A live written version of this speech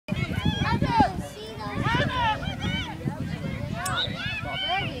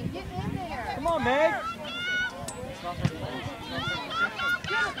on, Meg.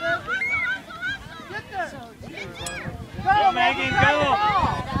 Go, Megan, go.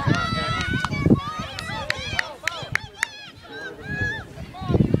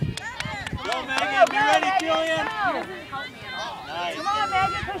 Go, Megan. Be ready, Julian. Nice. Come on,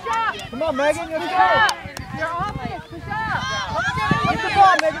 Megan, push up. Come on, Megan, let's go. You're off it, push up. Get the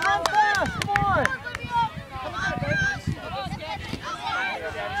ball, Megan, run fast. Come on.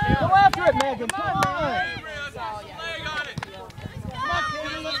 Go after it, Megan. Come on.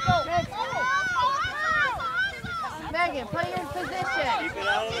 Megan, put it in position. Keep it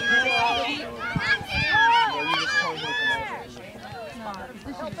out of the middle.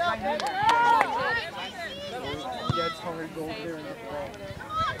 Dad's hungry to go over there and get the ball.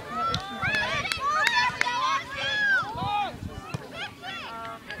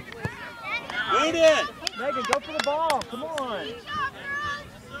 Wait it! Megan, go for the ball. Come on.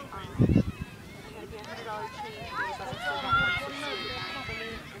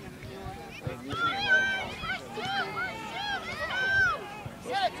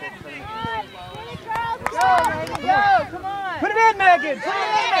 Go, Megan, go. Come on. Put it in, Megan. Put it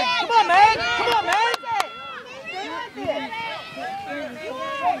in. Come on, Meg. Come on, Meg.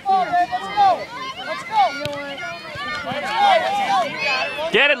 Let's go.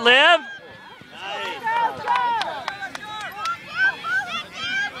 Get it, Liv.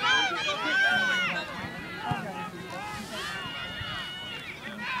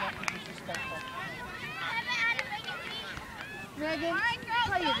 Megan,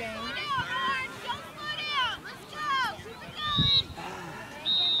 play your game.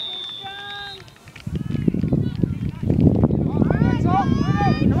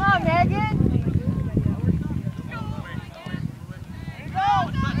 Come on, Megan.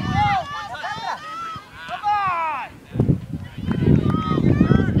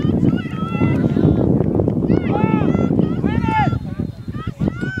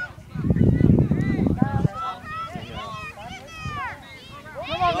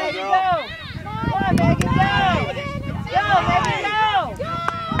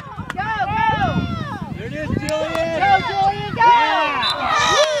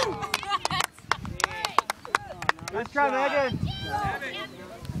 Let's try, Megan.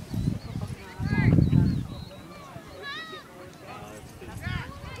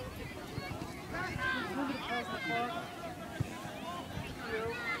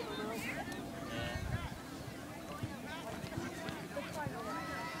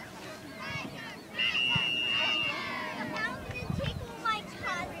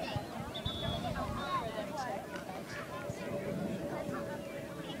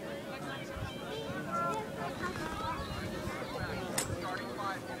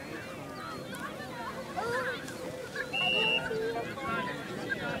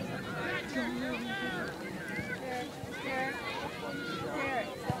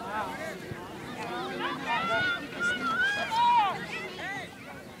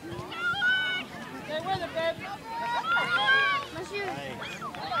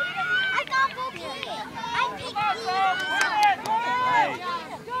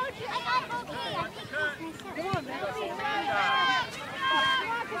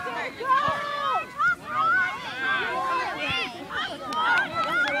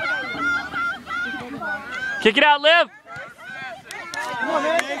 Kick it out, Liv. Come on,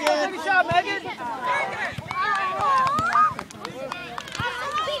 Megan. Take a shot, Megan.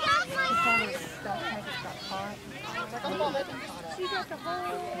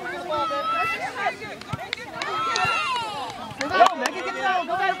 Go, Megan, get it out.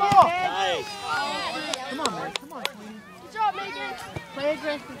 Go get the ball. Nice. Come on, man. Come on. Good job, Megan. Play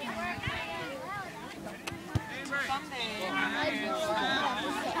aggressive.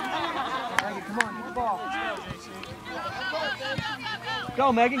 Megan, come on, get the ball.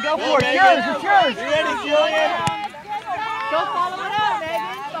 Go, Megan, go for it. It's yours, it's yours. You ready, Julian? Go follow it up,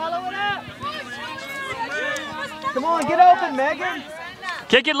 Megan. Follow it up. Come on, get open, Megan.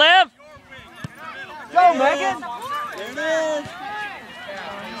 Kick it, Liv. Go, Megan. There it is.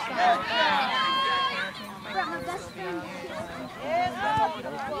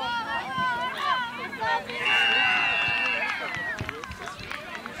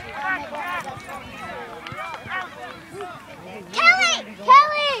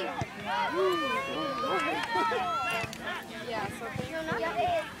 Kelly! Yeah, so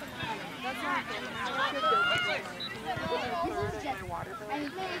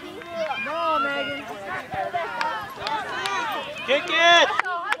no, Megan. Kick it.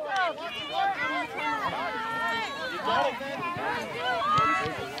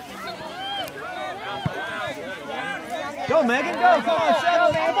 Go, Megan, go. Come on,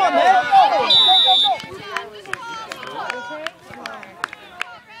 settle. Come on, man.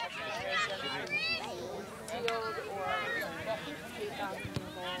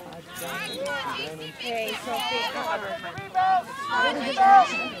 Hey, Sophie.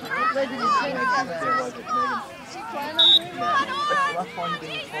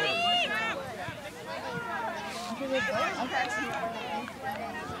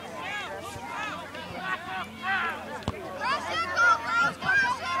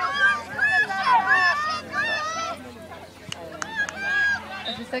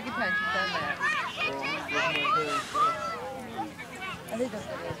 That's the second time she's done that. I think that's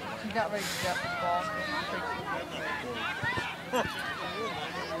what it is. She's not ready to drop the ball.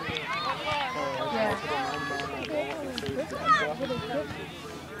 Yeah.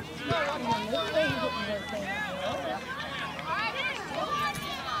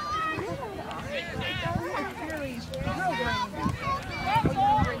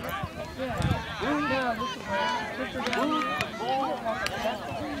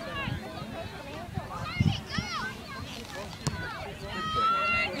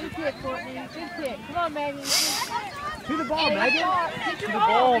 Good kick, Courtney. Good kick. Come on, Maggie. To the ball, Megan. To the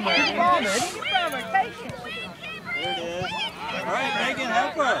ball, Megan. To the ball, Megan. Take it from her. Take it. There it is. All right, Megan,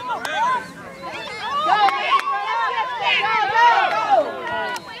 help her. Go, Megan. Go, go, go.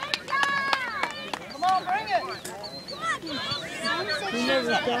 Come on, bring it. He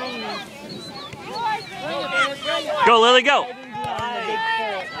never saw me. Bring it, man. Bring it. Go, Lily, go.